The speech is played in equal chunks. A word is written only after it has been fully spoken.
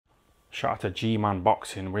Shout out to G-Man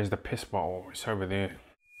Boxing. Where's the piss bottle? It's over there.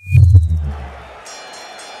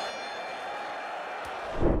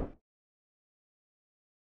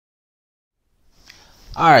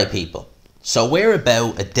 Alright people, so we're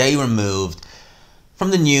about a day removed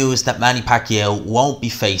from the news that Manny Pacquiao won't be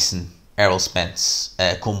facing Errol Spence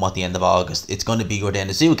come at the end of August. It's going to be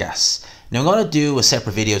Yordenis Ugas. Now I'm going to do a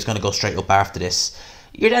separate video, it's going to go straight up after this.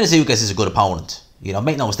 Yordenis Ugas is a good opponent. You know,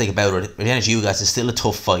 make no mistake about it, Yordenis Ugas is still a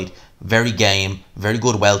tough fight. Very game, very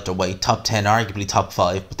good welterweight, top 10, arguably top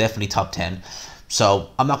 5, but definitely top 10. So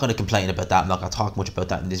I'm not going to complain about that, I'm not going to talk much about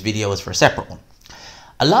that in this video, it's for a separate one.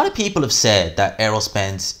 A lot of people have said that Errol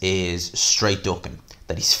Spence is straight ducking,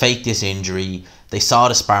 that he's faked this injury. They saw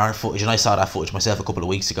the sparring footage, and I saw that footage myself a couple of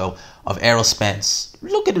weeks ago, of Errol Spence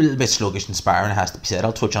looking a little bit sluggish in sparring, it has to be said.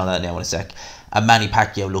 I'll touch on that now in a sec. And Manny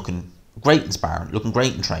Pacquiao looking great in sparring, looking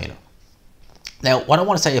great in training. Now, what I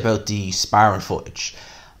want to say about the sparring footage,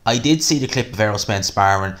 I did see the clip of Errol Spence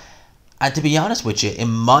sparring, and to be honest with you,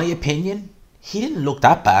 in my opinion, he didn't look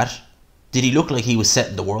that bad. Did he look like he was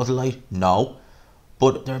setting the world alight? No.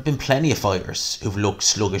 But there have been plenty of fighters who've looked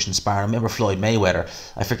sluggish in sparring. I remember Floyd Mayweather.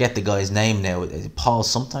 I forget the guy's name now. Paul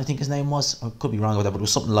something, I think his name was. I could be wrong with that, but it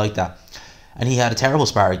was something like that. And he had a terrible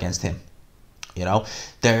spar against him. You know,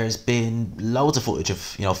 there's been loads of footage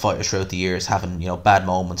of, you know, fighters throughout the years having, you know, bad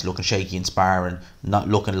moments, looking shaky in sparring, not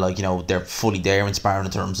looking like, you know, they're fully there in sparring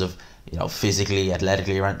in terms of, you know, physically,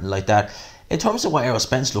 athletically or anything like that. In terms of what Errol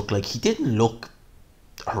Spence looked like, he didn't look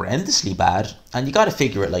horrendously bad. And you got to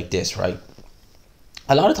figure it like this, right?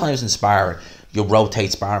 A lot of times in sparring, you'll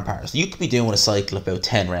rotate sparring partners. You could be doing a cycle of about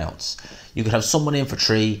 10 rounds. You could have someone in for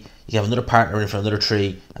 3, you could have another partner in for another 3,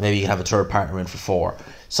 and maybe you could have a third partner in for 4.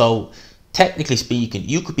 So, technically speaking,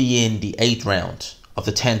 you could be in the 8th round of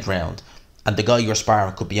the 10th round, and the guy you're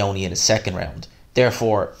sparring could be only in the 2nd round.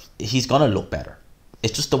 Therefore, he's going to look better.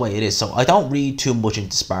 It's just the way it is. So I don't read too much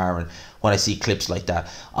into sparring when I see clips like that.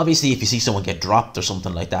 Obviously, if you see someone get dropped or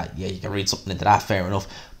something like that, yeah, you can read something into that, fair enough.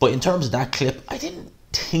 But in terms of that clip, I didn't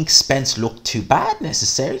think Spence looked too bad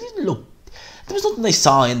necessarily. He didn't look... There was nothing I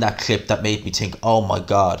saw in that clip that made me think, oh my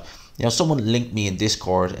God. You know, someone linked me in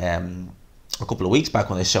Discord a couple of weeks back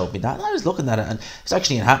when they showed me that, and I was looking at it, and it's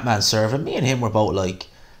actually in Hatman's server, and me and him were both like,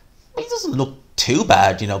 he doesn't look too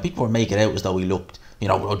bad, you know. People were making it out as though he looked, you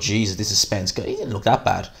know, oh Jesus, this is Spence. He didn't look that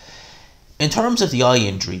bad. In terms of the eye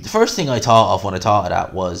injury, the first thing I thought of when I thought of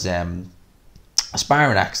that was a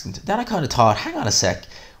sparring accident. Then I kind of thought, hang on a sec,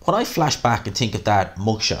 when I flash back and think of that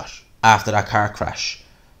mugshot after that car crash,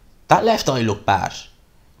 that left eye looked bad.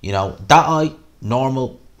 You know, that eye,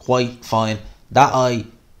 normal, white, fine. That eye,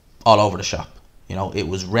 all over the shop. You know, it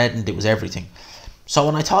was reddened, it was everything. So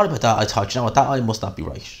when I thought about that, I thought, you know what, that eye must not be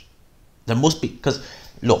right. There must be, because,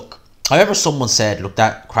 look, however someone said, look,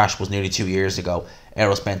 that crash was nearly 2 years ago,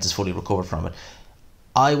 Errol Spence is fully recovered from it.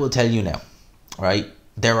 I will tell you now, right,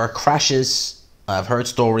 there are crashes, I've heard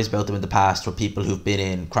stories about them in the past, where people who've been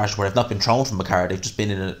in crashes where they've not been thrown from a car, they've just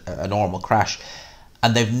been in a normal crash,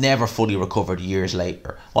 and they've never fully recovered years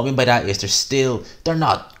later. What I mean by that is they're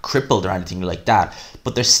not crippled or anything like that,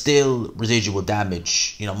 but there's still residual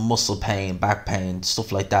damage, you know, muscle pain, back pain,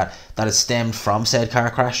 stuff like that, that has stemmed from said car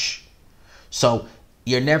crash. So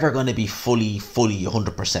you're never going to be fully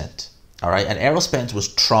 100%. Alright, and Errol Spence was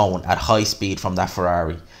thrown at high speed from that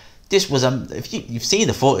Ferrari. This was, if you've seen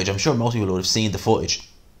the footage, I'm sure most people would have seen the footage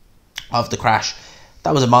of the crash.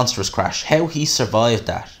 That was a monstrous crash. How he survived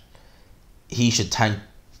that, he should thank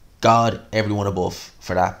God, everyone above,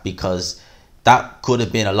 for that, because that could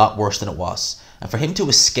have been a lot worse than it was. And for him to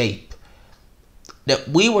escape, now,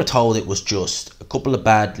 we were told it was just a couple of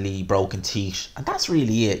badly broken teeth, and that's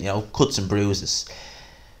really it, you know, cuts and bruises.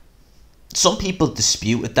 Some people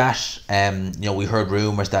disputed that. You know, we heard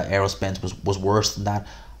rumours that Errol Spence was worse than that.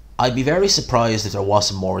 I'd be very surprised if there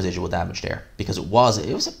wasn't more residual damage there, because it was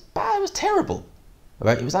terrible.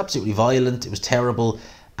 Right? It was absolutely violent. It was terrible,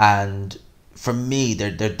 and for me,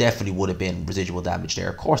 there definitely would have been residual damage there.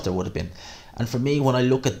 Of course, there would have been. And for me, when I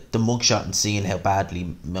look at the mugshot and seeing how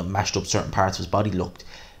badly mashed up certain parts of his body looked,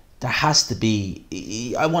 there has to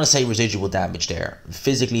be, I want to say, residual damage there,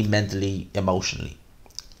 physically, mentally, emotionally.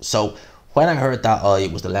 So when I heard that eye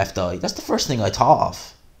was the left eye, that's the first thing I thought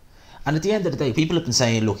of. And at the end of the day, people have been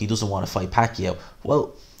saying, look, he doesn't want to fight Pacquiao.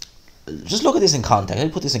 Well, just look at this in context. Let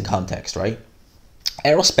me put this in context, right?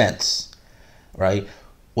 Errol Spence, right,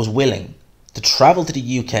 was willing to travel to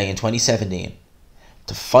the UK in 2017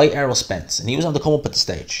 to fight Errol Spence. And he was on the come up at the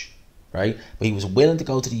stage, right? But he was willing to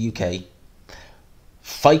go to the UK,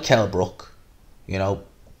 fight Kell Brook, you know,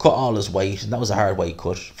 cut all his weight. And that was a hard weight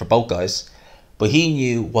cut for both guys. But he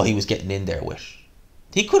knew what he was getting in there with.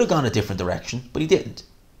 He could have gone a different direction, but he didn't.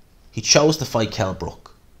 He chose to fight Kell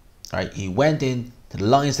Brook. Right? He went in to the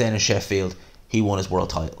Lions Den in Sheffield. He won his world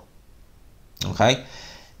title. Okay?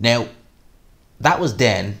 Now, that was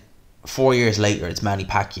then. 4 years later, it's Manny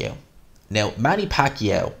Pacquiao. Now, Manny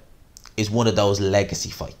Pacquiao is one of those legacy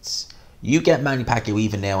fights. You get Manny Pacquiao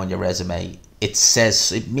even now on your resume,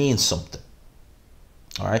 it means something.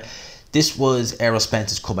 Alright? This was Errol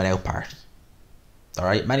Spence's coming out party.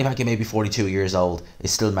 Alright? Manny Pacquiao may be 42 years old,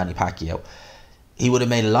 is still Manny Pacquiao. He would have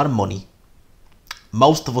made a lot of money.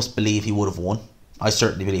 Most of us believe he would have won. I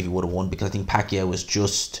certainly believe he would have won because I think Pacquiao was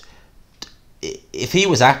just... If he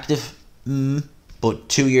was active, but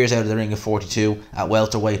 2 years out of the ring at 42 at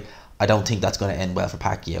welterweight, I don't think that's going to end well for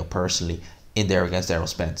Pacquiao personally in there against Errol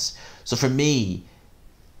Spence. So for me,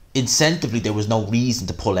 incentively, there was no reason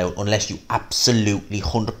to pull out unless you absolutely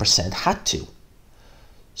 100% had to.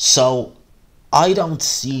 So I don't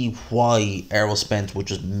see why Errol Spence would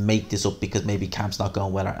just make this up because maybe camp's not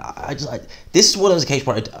going well. This is one of those occasions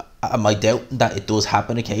where am I doubting that it does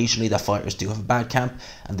happen occasionally that fighters do have a bad camp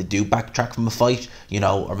and they do backtrack from a fight,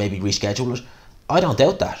 or maybe reschedule it. I don't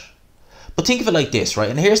doubt that. But think of it like this, right?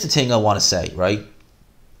 And here's the thing I want to say, right?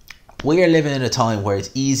 We are living in a time where it's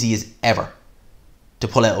easy as ever to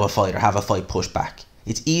pull out of a fight or have a fight pushed back.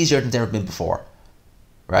 It's easier than it's ever been before,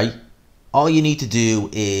 right? All you need to do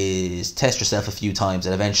is test yourself a few times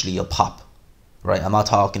and eventually you'll pop, right? I'm not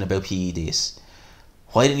talking about PEDs.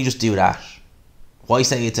 Why didn't you just do that? Why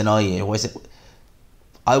say it's an eye?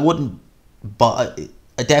 I wouldn't, but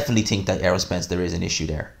I definitely think that Errol Spence, there is an issue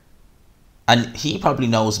there. And he probably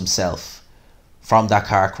knows himself from that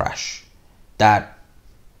car crash that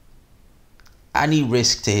any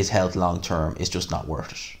risk to his health long term is just not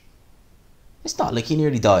worth it. It's not like he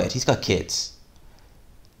nearly died. He's got kids.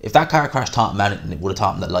 If that car crash taught him anything, it would have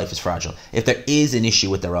taught him that life is fragile. If there is an issue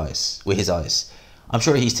with his eyes, I'm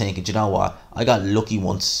sure he's thinking, do you know what? I got lucky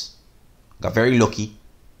once. Got very lucky.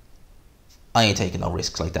 I ain't taking no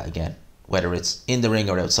risks like that again. Whether it's in the ring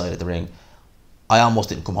or outside of the ring. I almost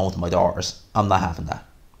didn't come home to my daughters. I'm not having that.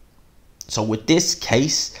 So with this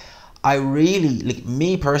case, I really, like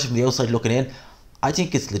me personally, from the outside looking in, I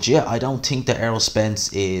think it's legit. I don't think that Errol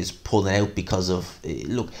Spence is pulling out because of,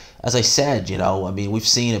 look, as I said, we've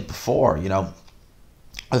seen it before,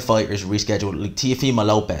 with fighters rescheduled, like Teofimo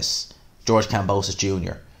Lopez, George Kambosos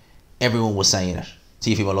Jr. Everyone was saying it.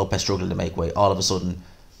 Teofimo Lopez struggled to make weight. All of a sudden,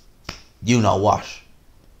 you know what?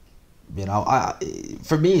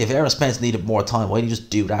 For me, if Errol Spence needed more time, why didn't he just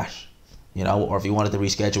do that? Or if he wanted to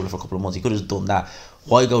reschedule it for a couple of months, he could have done that.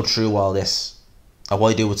 Why go through all this? Or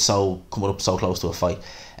why do it coming up so close to a fight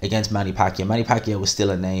against Manny Pacquiao? Manny Pacquiao was still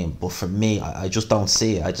a name, but for me, I just don't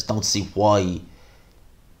see it. I just don't see why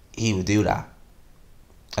he would do that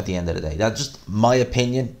at the end of the day. That's just my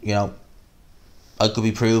opinion. I could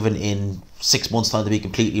be proven in 6 months' time to be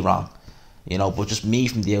completely wrong. But just me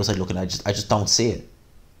from the outside looking, I just don't see it.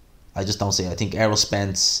 I just don't see it. I think Errol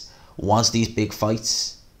Spence wants these big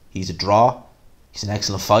fights. He's a draw. He's an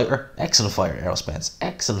excellent fighter. Excellent fighter, Errol Spence.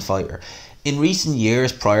 Excellent fighter. In recent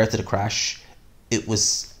years, prior to the crash, it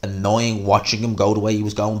was annoying watching him go the way he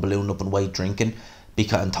was going, ballooning up in weight, drinking,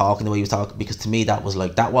 and talking the way he was talking. Because to me, that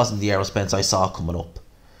wasn't the Errol Spence I saw coming up.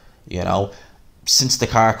 Since the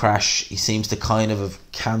car crash, he seems to kind of have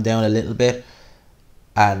calmed down a little bit.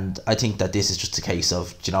 And I think that this is just a case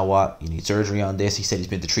of, do you know what? You need surgery on this. He said he's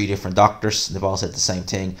been to 3 different doctors. And they've all said the same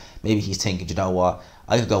thing. Maybe he's thinking, do you know what?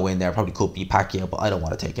 I could go in there, probably could be Pacquiao, but I don't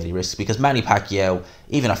want to take any risks. Because Manny Pacquiao,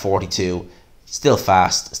 even at 42, still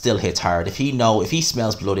fast, still hits hard. If he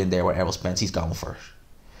smells blood in there with Errol Spence, he's going for it.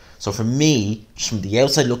 So for me, just from the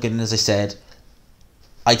outside looking in, as I said,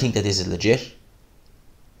 I think that this is legit.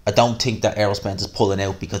 I don't think that Errol Spence is pulling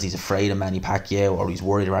out because he's afraid of Manny Pacquiao or he's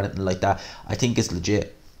worried or anything like that. I think it's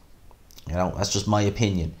legit. That's just my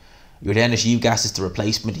opinion. Yordenis Ugas is the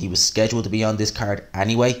replacement. He was scheduled to be on this card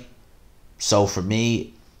anyway. So for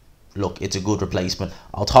me, look, it's a good replacement.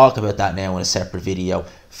 I'll talk about that now in a separate video.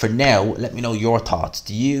 For now, let me know your thoughts.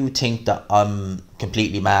 Do you think that I'm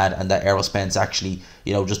completely mad and that Errol Spence actually,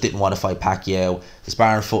 just didn't want to fight Pacquiao? The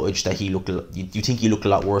sparring footage that you think he looked a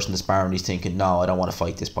lot worse in the sparring? He's thinking, no, I don't want to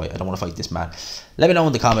fight this fight. I don't want to fight this man. Let me know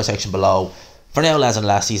in the comment section below. For now, lads and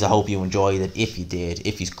lassies, I hope you enjoyed it. If you did,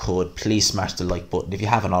 if you could, please smash the like button. If you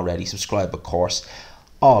haven't already, subscribe, of course.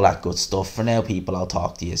 All that good stuff. For now, people, I'll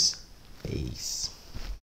talk to you. Peace.